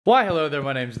Why, hello there,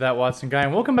 my name's ThatWatsonGuy,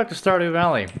 and welcome back to Stardew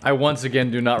Valley. I once again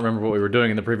do not remember what we were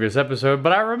doing in the previous episode,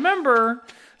 but I remember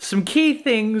some key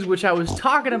things which I was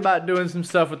talking about doing some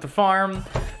stuff with the farm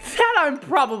that I'm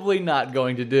probably not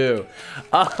going to do.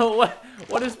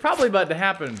 What is probably about to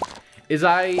happen is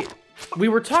we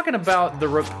were talking about the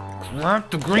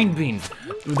green bean.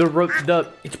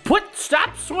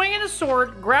 Stop swinging a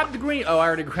sword, grab the green, oh, I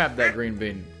already grabbed that green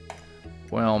bean.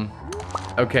 Well,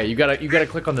 okay, you gotta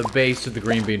click on the base of the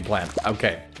green bean plant.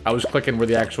 Okay, I was clicking where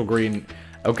the actual green,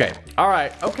 okay, all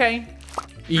right, okay.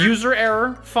 User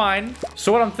error, fine.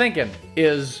 So what I'm thinking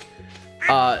is,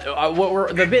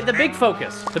 the big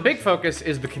focus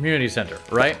is the community center,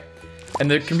 right? And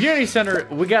the community center,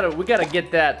 we gotta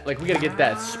get that, like, we gotta get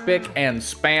that spick and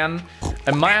span.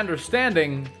 And my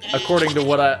understanding, according to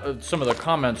what some of the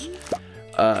comments,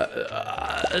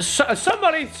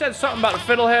 somebody said something about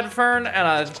Fiddlehead Fern,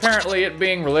 and apparently it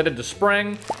being related to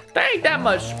spring. There ain't that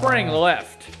much spring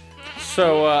left.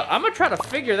 So, I'm gonna try to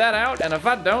figure that out, and if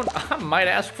I don't, I might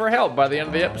ask for help by the end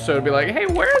of the episode. Be like, hey,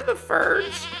 where are the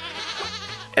ferns?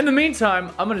 In the meantime,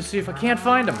 I'm gonna see if I can't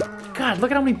find them. God, look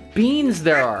at how many beans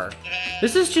there are.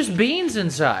 This is just beans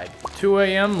inside. 2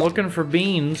 a.m. looking for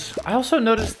beans. I also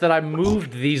noticed that I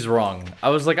moved these wrong. I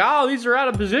was like, oh, these are out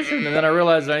of position. And then I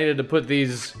realized I needed to put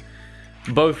these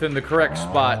both in the correct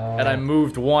spot. And I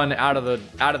moved one out of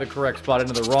the correct spot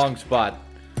into the wrong spot.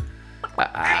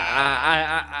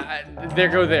 There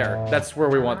go there. That's where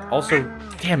we want. Also,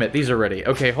 damn it, these are ready.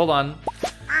 Okay, hold on.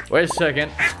 Wait a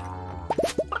second.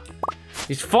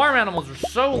 These farm animals are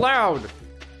so loud.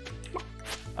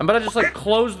 I'm about to just like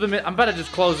close them in. I'm about to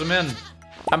just close them in.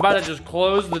 I'm about to just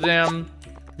close the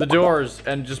doors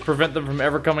and just prevent them from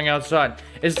ever coming outside.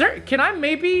 Is there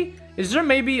maybe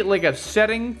like a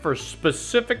setting for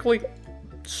specifically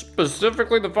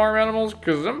the farm animals?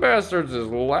 Cause them bastards is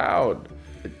loud.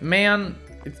 Man,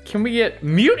 can we get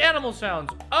mute animal sounds?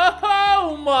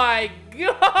 Oh my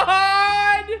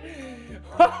God!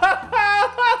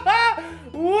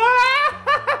 Wow!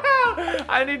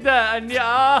 I need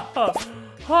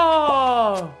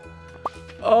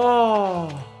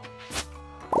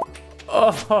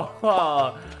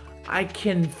I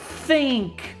can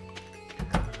think.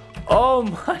 Oh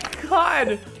my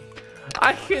God,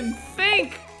 I can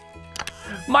think.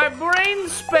 My brain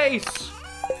space.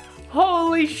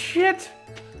 Holy shit.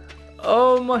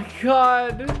 Oh my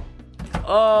God.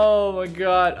 Oh my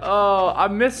God. Oh, I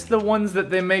miss the ones that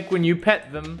they make when you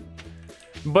pet them.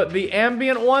 But the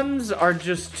ambient ones are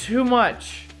just too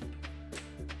much.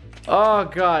 Oh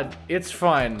God, it's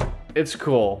fine. It's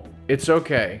cool. It's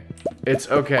okay. It's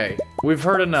okay. We've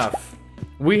heard enough.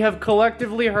 We have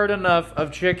collectively heard enough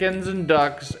of chickens and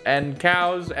ducks and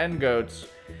cows and goats.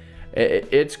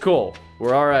 It's cool.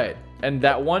 We're all right. And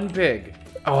that one pig.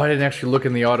 Oh, I didn't actually look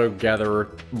in the auto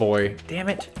gatherer, boy. Damn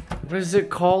it. What is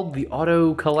it called? The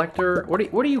auto collector? What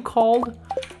are you called?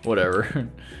 Whatever.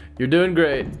 You're doing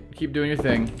great. Keep doing your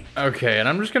thing. Okay, and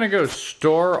I'm just gonna go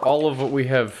store all of what we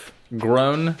have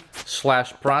grown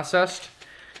 / processed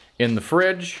in the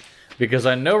fridge, because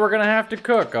I know we're gonna have to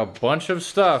cook a bunch of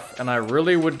stuff, and I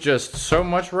really would just so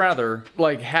much rather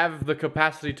like have the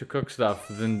capacity to cook stuff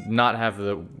than not have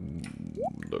the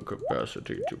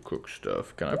capacity to cook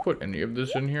stuff. Can I put any of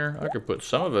this in here? I could put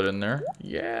some of it in there.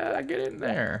 Yeah, get in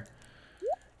there.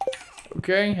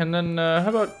 Okay, and then how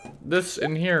about this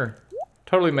in here?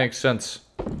 Totally makes sense.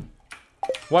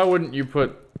 Why wouldn't you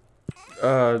put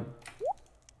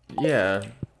yeah.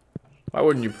 Why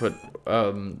wouldn't you put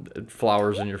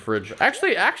flowers in your fridge?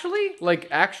 Actually,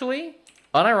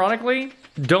 unironically,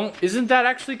 isn't that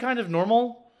actually kind of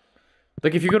normal?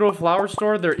 Like if you go to a flower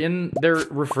store, they're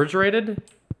refrigerated.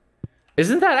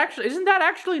 Isn't that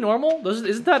actually normal?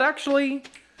 Isn't that actually?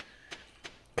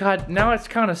 God, now it's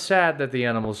kind of sad that the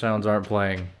animal sounds aren't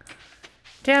playing.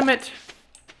 Damn it.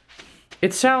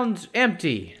 It sounds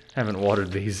empty. Haven't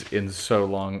watered these in so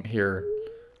long. Here.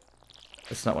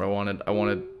 That's not what I wanted. I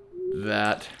wanted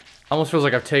that. Almost feels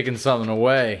like I've taken something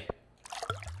away.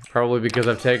 Probably because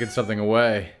I've taken something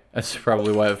away. That's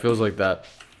probably why it feels like that.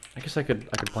 I guess I could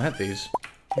plant these.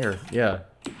 Here, yeah.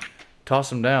 Toss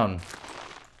them down.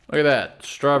 Look at that.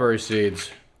 Strawberry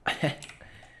seeds. I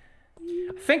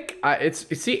think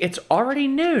it's already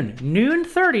noon. Noon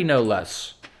 30 no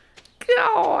less.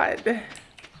 God.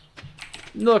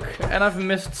 Look, and I've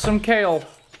missed some kale.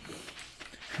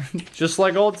 Just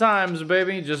like old times,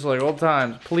 baby. Just like old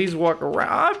times. Please walk around.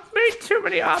 I've made too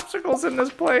many obstacles in this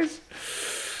place.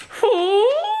 Ooh,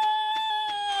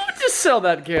 just sell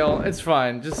that kale. It's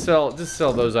fine. Just sell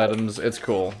those items. It's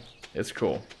cool. It's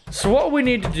cool. So what we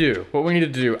need to do,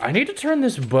 I need to turn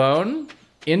this bone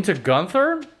into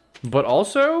Gunther, but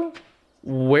also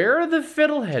Where are the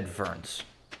Fiddlehead Ferns?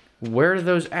 Where are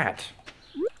those at?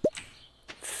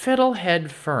 Fiddlehead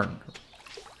Fern.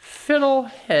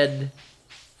 Fiddlehead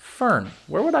Fern.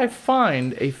 Where would I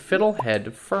find a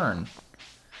Fiddlehead Fern?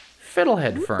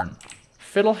 Fiddlehead Fern.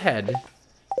 Fiddlehead.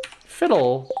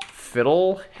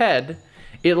 Fiddlehead.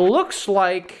 It looks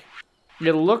like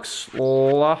this.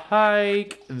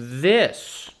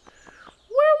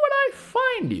 Where would I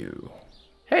find you?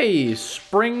 Hey,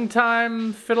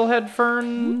 springtime Fiddlehead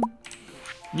Fern.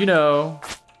 You know.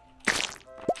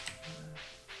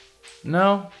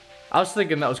 No? I was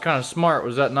thinking that was kind of smart.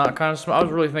 Was that not kind of smart? I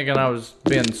was really thinking I was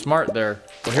being smart there.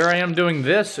 Well, here I am doing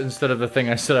this instead of the thing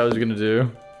I said I was gonna do.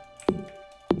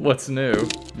 What's new?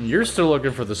 You're still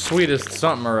looking for the sweetest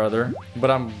something or other,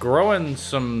 but I'm growing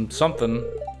something.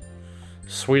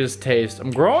 Sweetest taste.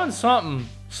 I'm growing something.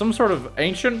 Some sort of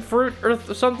ancient fruit or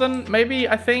something, maybe,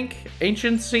 I think.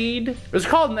 Ancient seed? It's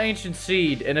called an ancient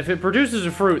seed, and if it produces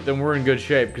a fruit, then we're in good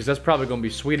shape, because that's probably gonna be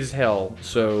sweet as hell,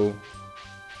 so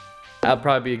that'll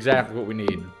probably be exactly what we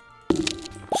need.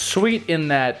 Sweet in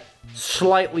that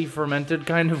slightly fermented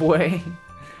kind of way.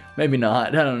 Maybe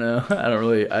not, I don't know. I don't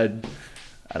really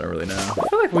know. I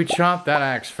feel like we chopped that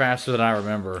axe faster than I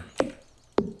remember.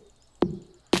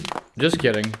 Just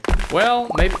kidding. Well,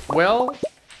 maybe, well,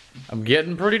 I'm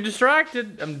getting pretty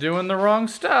distracted. I'm doing the wrong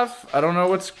stuff. I don't know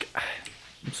what's...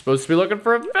 I'm supposed to be looking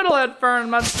for a Fiddlehead Fern. I'm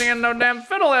not seeing no damn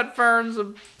Fiddlehead Ferns.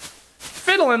 I'm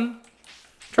fiddling.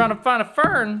 Trying to find a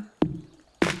fern.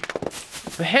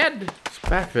 The head is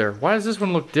back there. Why does this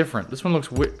one look different? This one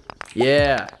looks weird.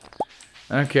 Yeah.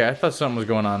 Okay, I thought something was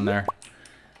going on there.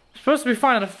 I'm supposed to be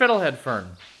finding a Fiddlehead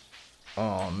Fern.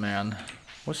 Oh, man.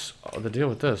 What's the deal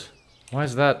with this? Why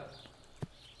is that...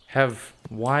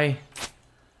 Why?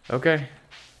 Okay.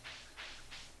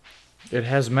 It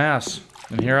has mass.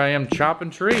 And here I am chopping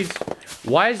trees.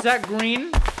 Why is that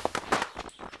green?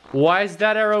 Why is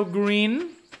that arrow green?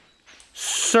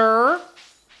 Sir?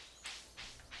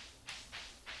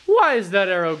 Why is that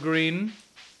arrow green?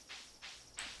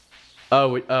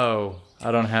 Oh,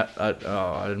 I don't have,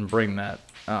 oh, I didn't bring that.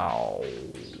 Oh.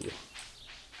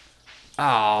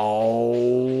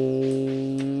 Oh.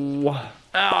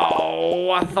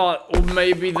 Oh, I thought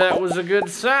maybe that was a good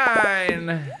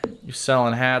sign. You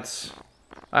selling hats?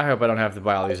 I hope I don't have to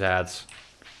buy all these hats.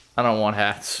 I don't want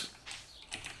hats.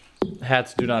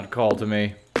 Hats do not call to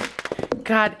me.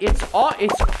 God, it's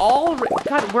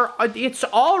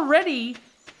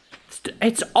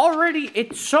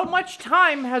so much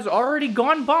time has already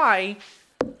gone by.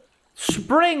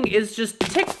 Spring is just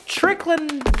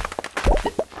trickling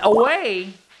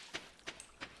away.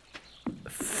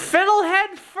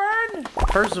 Fiddlehead Fern?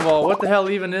 First of all, what the hell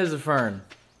even is a fern?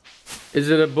 Is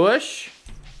it a bush?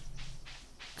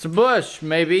 It's a bush,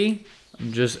 maybe.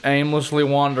 I'm just aimlessly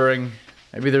wandering.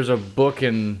 Maybe there's a book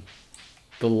in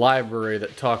the library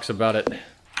that talks about it.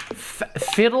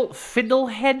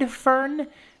 Fiddlehead Fern?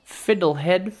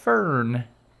 Fiddlehead Fern.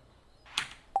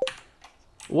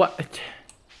 What?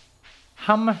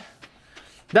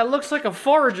 That looks like a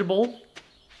forageable.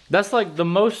 That's like the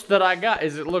most that I got,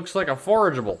 is it looks like a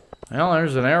forageable. Well,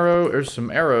 there's an arrow, there's some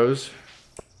arrows.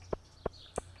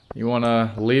 You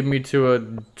wanna lead me to a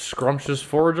scrumptious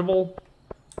forageable?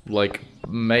 Like,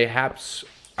 mayhaps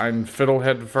I'm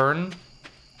Fiddlehead Fern?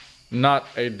 Not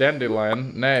a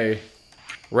dandelion, nay.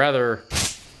 Rather,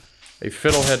 a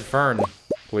Fiddlehead Fern,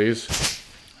 please.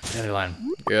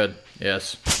 Dandelion, good,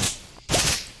 yes.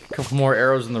 A couple more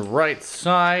arrows on the right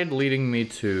side, leading me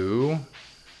to...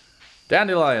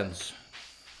 dandelions.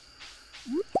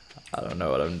 I don't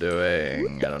know what I'm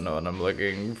doing. I don't know what I'm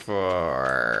looking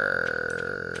for.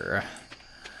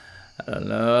 I don't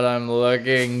know what I'm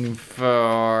looking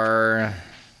for.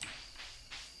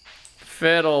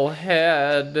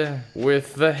 Fiddlehead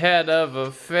with the head of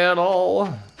a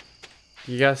fiddle.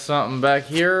 You got something back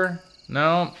here?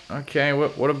 No? Okay,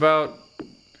 what about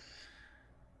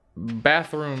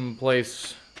bathroom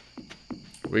place?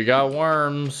 We got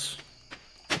worms.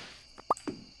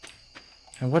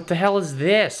 And what the hell is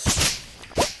this?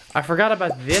 I forgot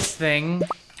about this thing.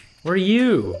 Where are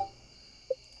you? I'm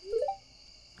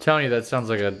telling you, that sounds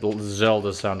like a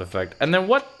Zelda sound effect. And then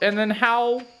what? And then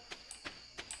how?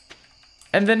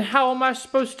 And then how am I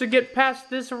supposed to get past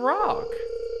this rock?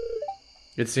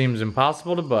 It seems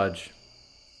impossible to budge.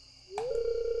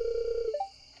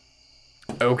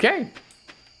 Okay.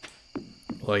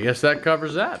 Well, I guess that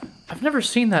covers that. I've never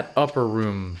seen that upper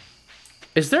room.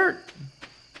 Is there...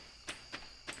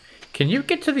 Can you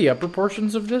get to the upper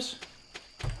portions of this?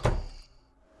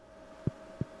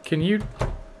 Can you...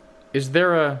 Is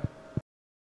there a...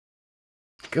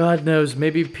 God knows,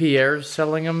 maybe Pierre's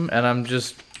selling them and I'm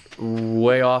just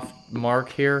way off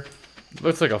mark here.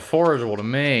 Looks like a forageable to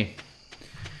me.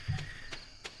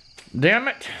 Damn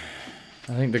it.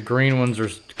 I think the green ones are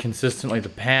consistently the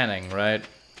panning, right?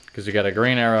 Because you got a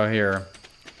green arrow here.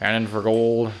 Panning for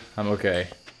gold. I'm okay.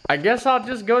 I guess I'll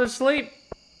just go to sleep.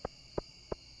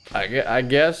 I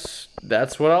guess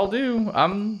that's what I'll do.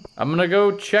 I'm gonna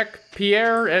go check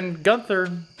Pierre and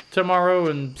Gunther tomorrow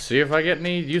and see if I get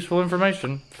any useful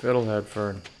information. Fiddlehead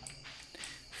Fern.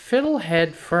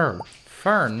 Fiddlehead Fern.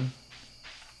 Fern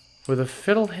with a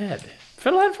fiddle head.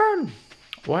 Fiddlehead Fern.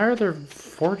 Why are there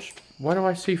forge? Why do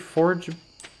I see forge?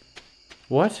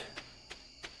 What?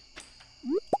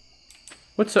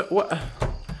 What's a what?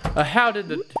 How did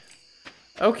the?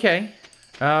 Okay.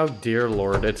 Oh dear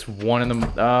Lord, it's 1 in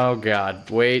the. Oh God,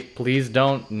 wait! Please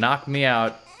don't knock me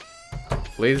out.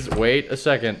 Please wait a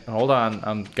second. Hold on,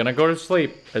 I'm gonna go to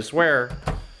sleep. I swear.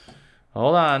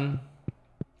 Hold on.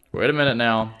 Wait a minute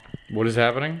now. What is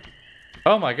happening?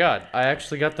 Oh my God, I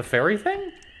actually got the fairy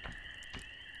thing?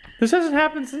 This hasn't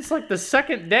happened since like the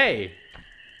 2nd day.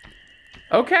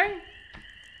 Okay.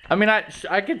 I mean,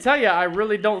 I can tell you, I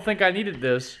really don't think I needed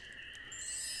this.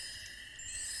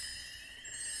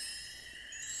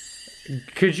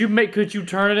 Could you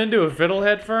turn it into a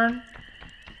Fiddlehead Fern?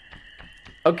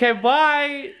 Okay,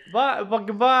 bye.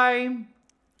 Goodbye.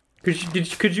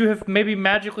 Could you have maybe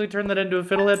magically turned that into a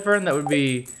Fiddlehead Fern? That would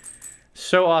be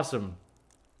so awesome.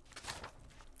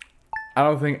 I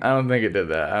don't think it did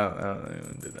that. I don't think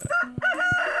it did that.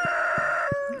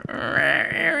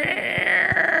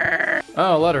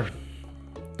 Oh, letter.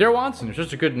 Dear Watson, you're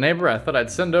such a good neighbor. I thought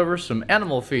I'd send over some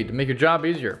animal feed to make your job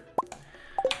easier.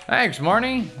 Thanks,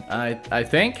 Marnie. I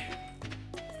think.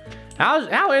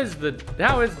 How is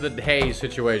the hay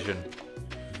situation?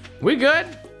 We good?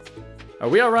 Are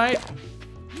we all right?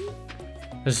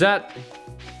 Is that?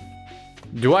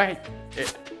 You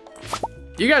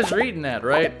guys are eating that,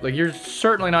 right? Like, you're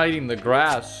certainly not eating the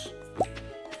grass.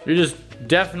 You're just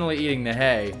definitely eating the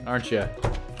hay, aren't you?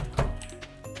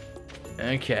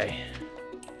 Okay.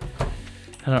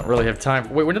 I don't really have time.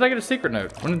 Wait, when did I get a secret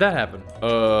note? When did that happen?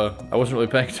 I wasn't really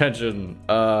paying attention.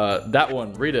 That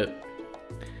one, read it.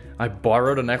 I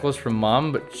borrowed a necklace from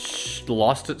Mom, but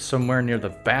lost it somewhere near the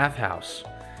bathhouse.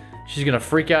 She's gonna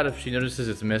freak out if she notices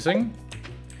it's missing.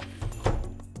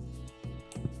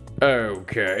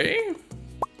 Okay.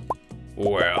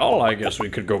 Well, I guess we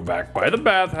could go back by the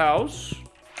bathhouse.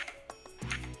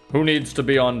 Who needs to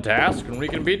be on task when we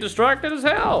can be distracted as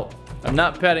hell? I'm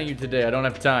not petting you today, I don't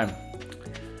have time.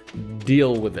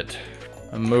 Deal with it.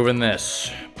 I'm moving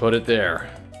this. Put it there.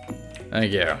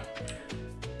 Thank you.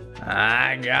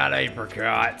 I got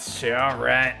apricots.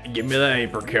 Alright, give me the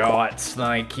apricots.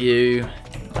 Thank you.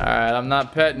 Alright, I'm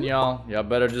not petting y'all. Y'all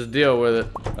better just deal with it.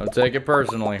 Don't take it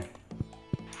personally.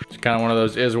 It's kind of one of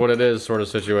those is what it is sort of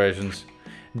situations.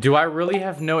 Do I really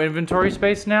have no inventory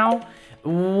space now?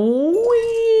 Wee-hoo.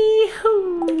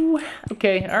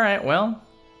 Okay, alright, well.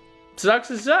 Sucks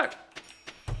to suck.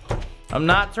 I'm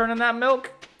not turning that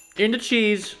milk into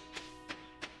cheese.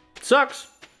 Sucks.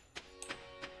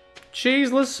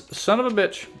 Cheeseless son of a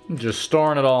bitch. Just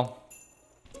storing it all.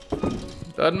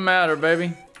 Doesn't matter,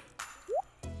 baby.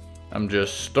 I'm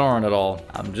just storing it all.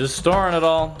 I'm just storing it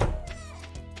all.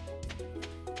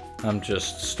 I'm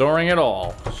just storing it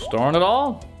all. Storing it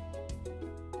all.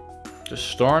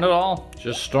 Just storing it all.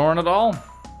 Just storing it all.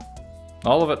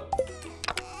 All of it.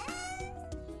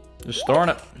 Just storing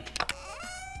it.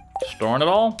 Storing it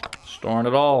all. Storing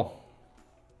it all.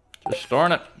 Just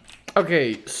storing it.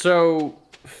 Okay, so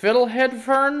Fiddlehead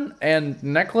Fern and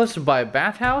necklace by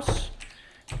bathhouse.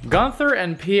 Gunther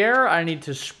and Pierre, I need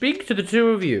to speak to the two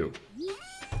of you.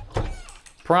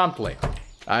 Promptly.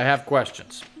 I have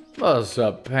questions. What's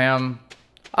up, Pam?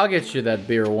 I'll get you that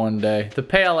beer one day. The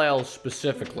pale ale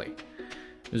specifically.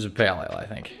 It was a pale ale, I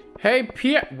think. Hey,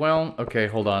 Pierre. Well, okay,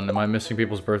 hold on. Am I missing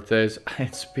people's birthdays?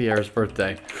 It's Pierre's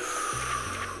birthday.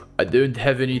 I don't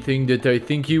have anything that I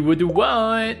think you would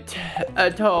want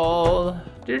at all.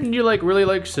 Didn't you really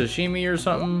like sashimi or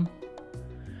something?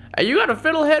 Hey, you got a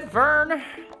Fiddlehead Fern?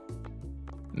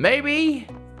 Maybe?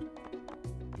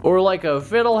 Or like a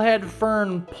Fiddlehead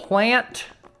Fern plant?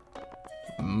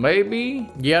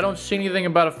 Maybe? Yeah, I don't see anything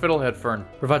about a Fiddlehead Fern.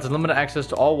 Provides unlimited access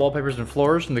to all wallpapers and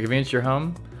floors from the convenience of your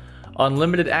home.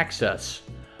 Unlimited access.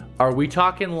 Are we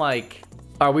talking like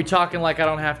I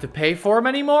don't have to pay for them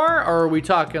anymore? Or are we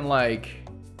talking like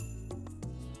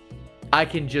I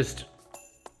can just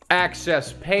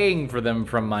access paying for them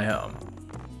from my home?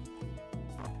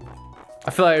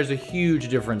 I feel like there's a huge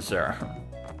difference there.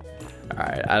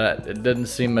 Alright, it doesn't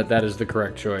seem that is the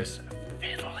correct choice.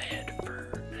 Fiddlehead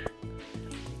Fern.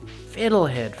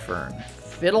 Fiddlehead Fern.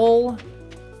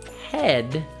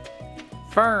 Fiddlehead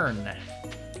Fern.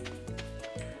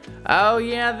 Oh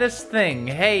yeah, this thing.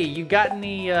 Hey, you got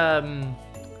any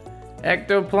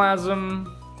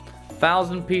ectoplasm?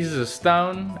 1,000 pieces of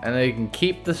stone, and they can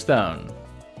keep the stone.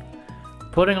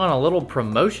 Putting on a little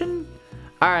promotion?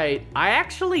 Alright, I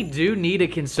actually do need a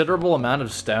considerable amount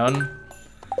of stone.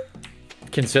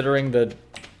 Considering that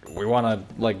we want to,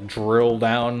 like, drill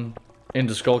down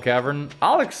into Skull Cavern.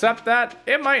 I'll accept that.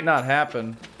 It might not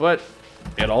happen, but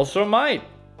it also might.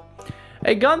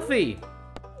 Hey, Gunthy!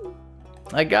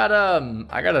 I got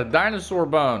a dinosaur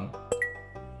bone.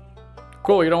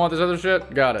 Cool, you don't want this other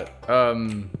shit? Got it.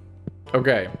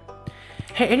 Okay.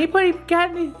 Hey, anybody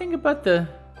got anything about the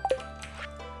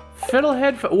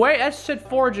Fiddlehead? Wait, that said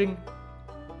foraging.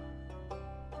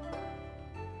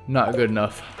 Not good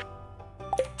enough.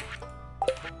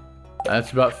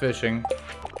 That's about fishing.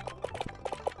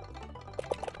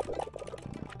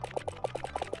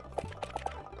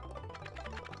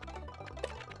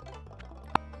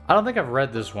 I don't think I've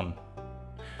read this one.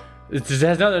 It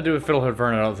has nothing to do with Fiddlehead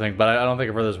Fern, I don't think, but I don't think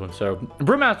I've read this one, so.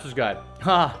 Brewmaster's Guide.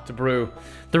 To brew.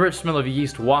 The rich smell of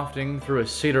yeast wafting through a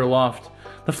cedar loft.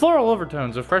 The floral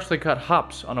overtones of freshly cut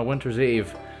hops on a winter's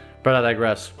eve. But I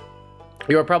digress.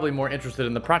 You are probably more interested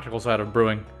in the practical side of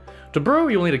brewing. To brew,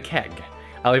 you'll need a keg.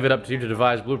 I'll leave it up to you to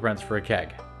devise blueprints for a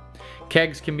keg.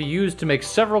 Kegs can be used to make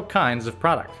several kinds of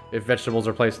product. If vegetables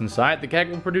are placed inside, the keg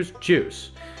will produce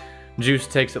juice. Juice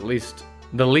takes at least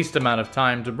the least amount of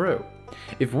time to brew.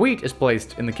 If wheat is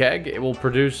placed in the keg, it will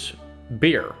produce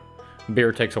beer.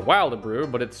 Beer takes a while to brew,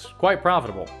 but it's quite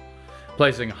profitable.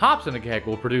 Placing hops in the keg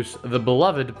will produce the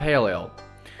beloved pale ale.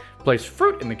 Place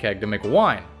fruit in the keg to make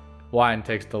wine. Wine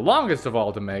takes the longest of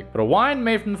all to make, but a wine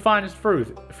made from the finest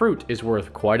fruit is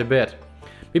worth quite a bit.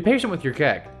 Be patient with your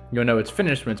keg. You'll know it's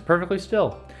finished when it's perfectly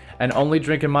still. And only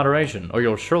drink in moderation, or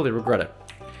you'll surely regret it.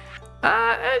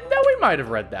 No, we might have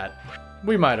read that.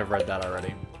 We might have read that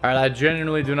already. Alright, I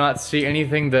genuinely do not see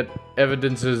anything that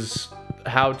evidences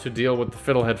how to deal with the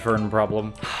Fiddlehead Fern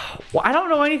problem. Well, I don't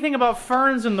know anything about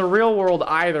ferns in the real world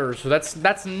either, so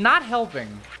that's not helping.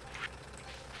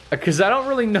 Because I don't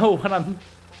really know what I'm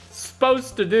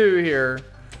supposed to do here.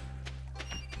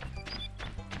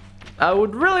 I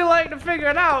would really like to figure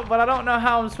it out, but I don't know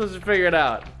how I'm supposed to figure it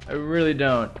out. I really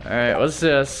don't. Alright, what's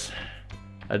this?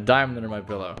 A diamond under my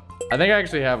pillow. I think I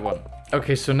actually have one.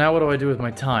 Okay, so now what do I do with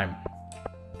my time?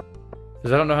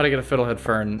 Because I don't know how to get a Fiddlehead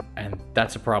Fern, and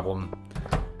that's a problem.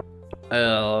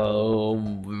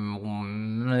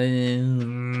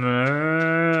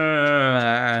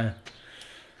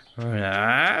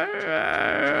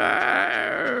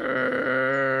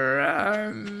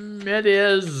 It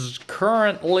is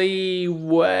currently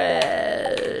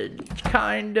what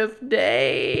kind of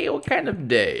day? What kind of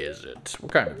day is it?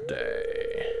 What kind of day?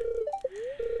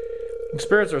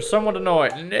 Spirits are somewhat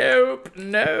annoyed. Nope,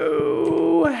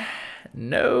 no,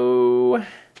 no.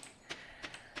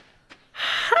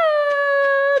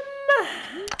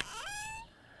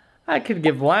 I could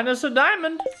give Linus a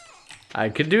diamond. I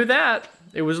could do that.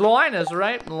 It was Linus,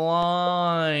 right?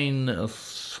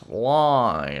 Linus.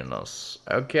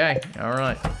 Okay,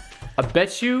 alright. I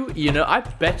bet you,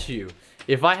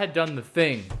 if I had done the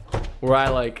thing where I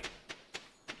like,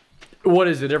 what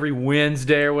is it, every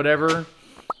Wednesday or whatever,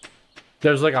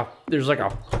 there's like a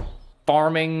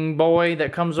farming boy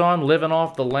that comes on living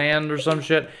off the land or some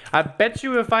shit. I bet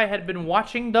you if I had been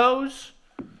watching those,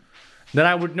 then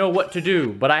I would know what to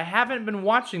do. But I haven't been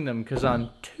watching them because I'm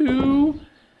too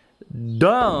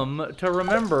dumb to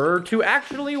remember to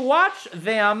actually watch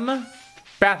them.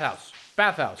 Bathhouse.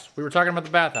 Bathhouse. We were talking about the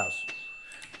bathhouse.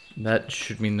 That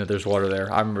should mean that there's water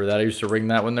there. I remember that. I used to ring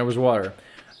that when there was water.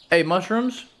 Hey,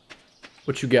 mushrooms?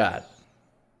 What you got?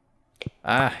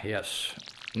 Ah, yes.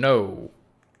 No.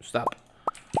 Stop.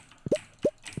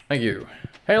 Thank you.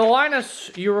 Hey,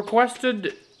 Linus, you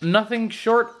requested nothing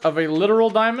short of a literal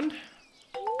diamond?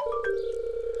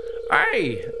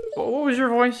 Hey, what was your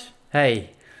voice?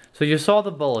 Hey, so you saw the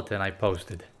bulletin I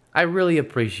posted. I really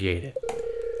appreciate it.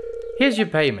 Here's your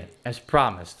payment, as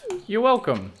promised. You're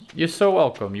welcome. You're so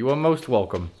welcome. You are most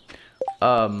welcome.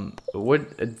 I mean,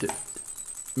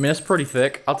 it's pretty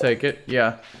thick. I'll take it.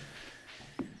 Yeah.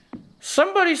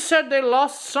 Somebody said they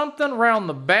lost something around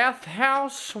the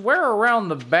bathhouse. Where around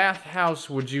the bathhouse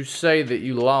would you say that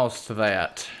you lost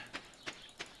that?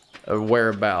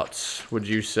 Whereabouts would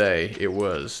you say it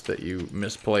was that you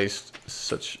misplaced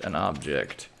such an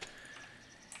object?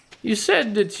 You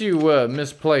said that you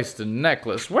misplaced a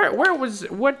necklace.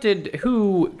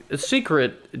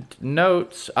 Secret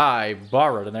notes. I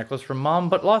borrowed a necklace from Mom,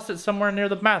 but lost it somewhere near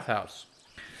the bathhouse.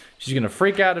 She's gonna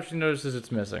freak out if she notices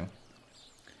it's missing.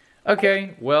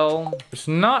 Okay, well, it's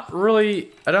not really,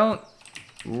 I don't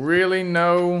really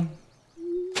know.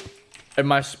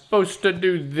 Am I supposed to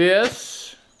do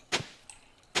this?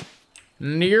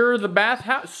 Near the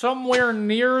bathhouse? Somewhere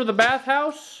near the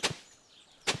bathhouse?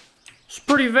 It's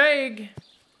pretty vague.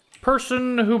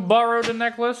 Person who borrowed a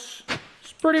necklace.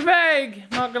 It's pretty vague,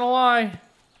 not gonna lie.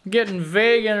 I'm getting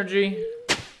vague energy.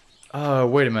 Oh,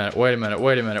 wait a minute, wait a minute,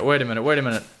 wait a minute, wait a minute, wait a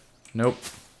minute. Nope.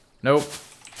 Nope.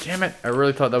 Damn it, I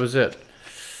really thought that was it.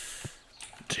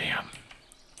 Damn.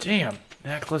 Damn.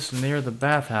 Necklace near the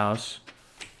bathhouse.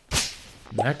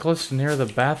 Necklace near the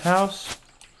bathhouse?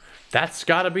 That's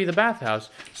gotta be the bathhouse.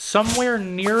 Somewhere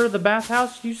near the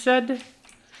bathhouse, you said?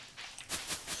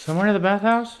 Somewhere near the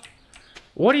bathhouse?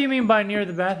 What do you mean by near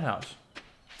the bathhouse?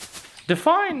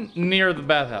 Define near the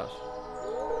bathhouse.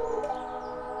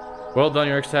 Well done,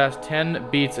 your next task. 10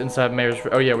 beats inside Mayor's...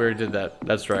 Oh yeah, we already did that.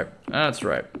 That's right. That's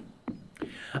right.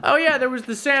 Oh yeah, there was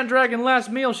the Sand Dragon last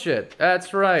meal shit.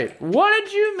 That's right. What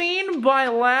did you mean by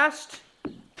last?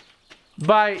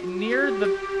 By near the...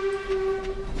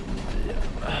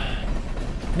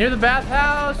 Near the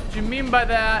bathhouse? What did you mean by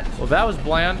that? Well, that was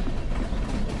bland.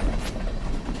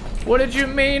 What did you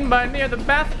mean by near the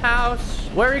bathhouse?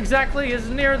 Where exactly is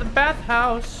near the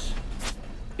bathhouse?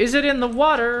 Is it in the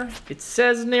water? It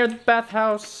says near the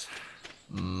bathhouse.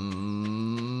 No.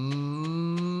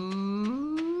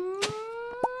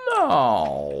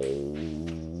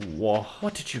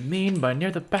 What did you mean by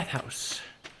near the bathhouse?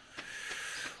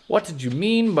 What did you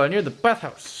mean by near the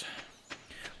bathhouse?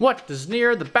 What does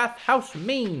near the bathhouse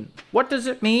mean? What does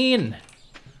it mean?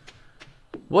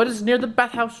 What does near the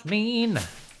bathhouse mean?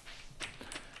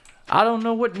 I don't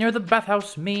know what near the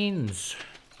bathhouse means.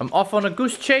 I'm off on a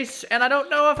goose chase, and I don't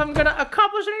know if I'm gonna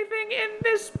accomplish anything in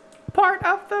this part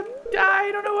of the...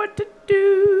 I don't know what to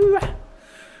do.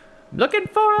 I'm looking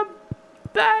for a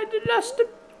bad dust.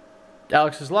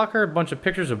 Alex's locker, a bunch of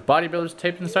pictures of bodybuilders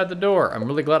taped inside the door. I'm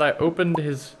really glad I opened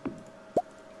his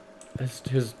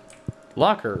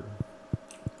locker.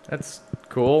 That's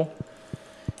cool.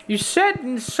 You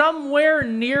said somewhere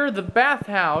near the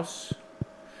bathhouse.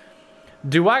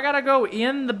 Do I gotta go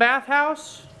in the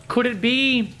bathhouse? Could it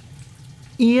be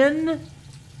in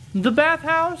the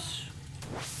bathhouse?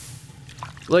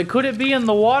 Like, could it be in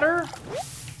the water?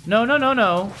 No, no, no,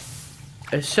 no.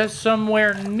 It says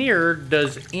somewhere near.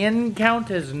 Does in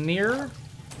count as near?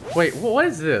 Wait, what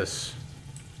is this?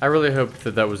 I really hoped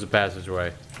that that was a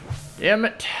passageway. Damn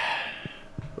it.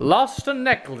 Lost a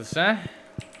necklace, huh?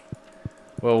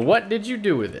 Well, what did you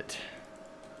do with it?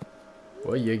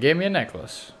 Well, you gave me a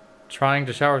necklace. Trying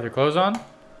to shower with your clothes on?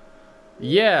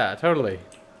 Yeah, totally.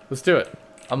 Let's do it.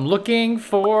 I'm looking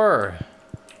for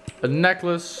a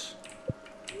necklace.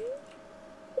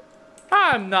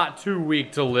 I'm not too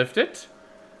weak to lift it.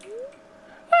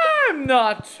 I'm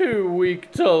not too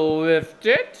weak to lift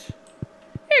it.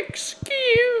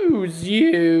 Excuse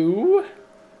you.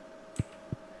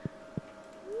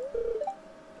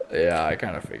 Yeah, I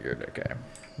kind of figured, okay.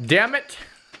 Damn it.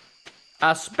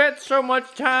 I spent so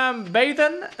much time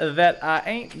bathing that I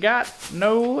ain't got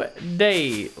no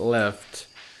day left.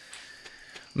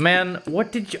 Man,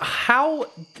 what did you,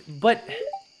 how, but,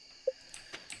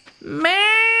 man,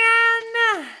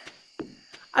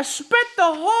 I spent the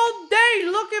whole day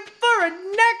looking for a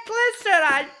necklace and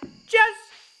I just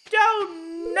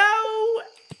don't know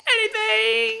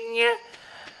anything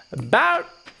about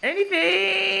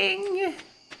anything.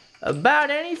 About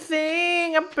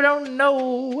anything, I don't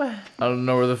know. I don't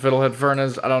know where the Fiddlehead Fern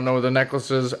is. I don't know where the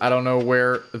necklace is. I don't know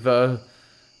where the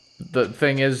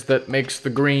thing is that makes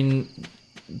the green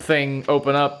thing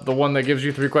open up. The one that gives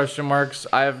you 3 question marks.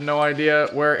 I have no idea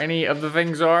where any of the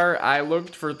things are. I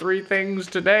looked for 3 things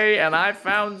today and I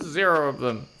found 0 of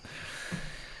them.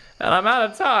 And I'm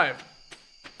out of time.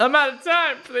 I'm out of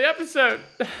time for the episode.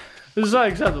 This is not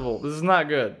acceptable. This is not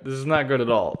good. This is not good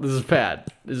at all. This is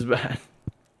bad. This is bad.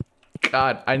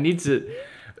 God, I need to...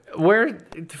 Where...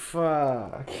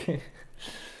 Fuck.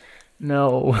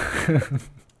 No.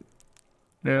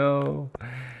 No.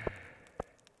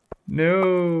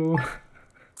 No.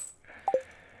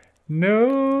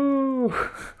 No.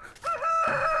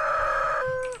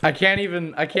 I can't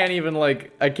even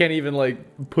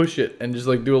push it and just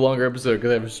like do a longer episode because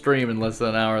I have a stream in less than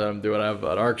an hour that I'm doing. I have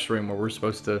an ARC stream where we're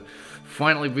supposed to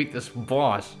finally beat this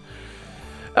boss.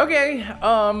 Okay,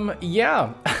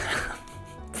 yeah.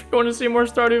 If you want to see more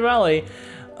Stardew Valley,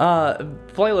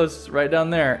 playlists right down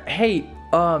there. Hey,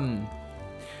 can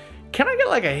I get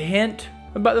like a hint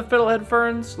about the Fiddlehead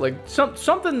Ferns? Like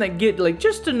something that get like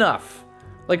just enough.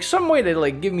 Like some way to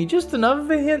like give me just enough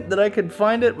of a hint that I could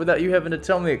find it without you having to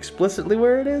tell me explicitly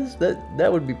where it is.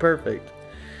 That would be perfect.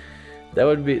 That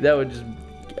would just,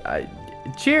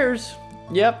 cheers.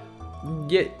 Yep.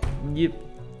 Yep.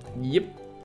 Yep.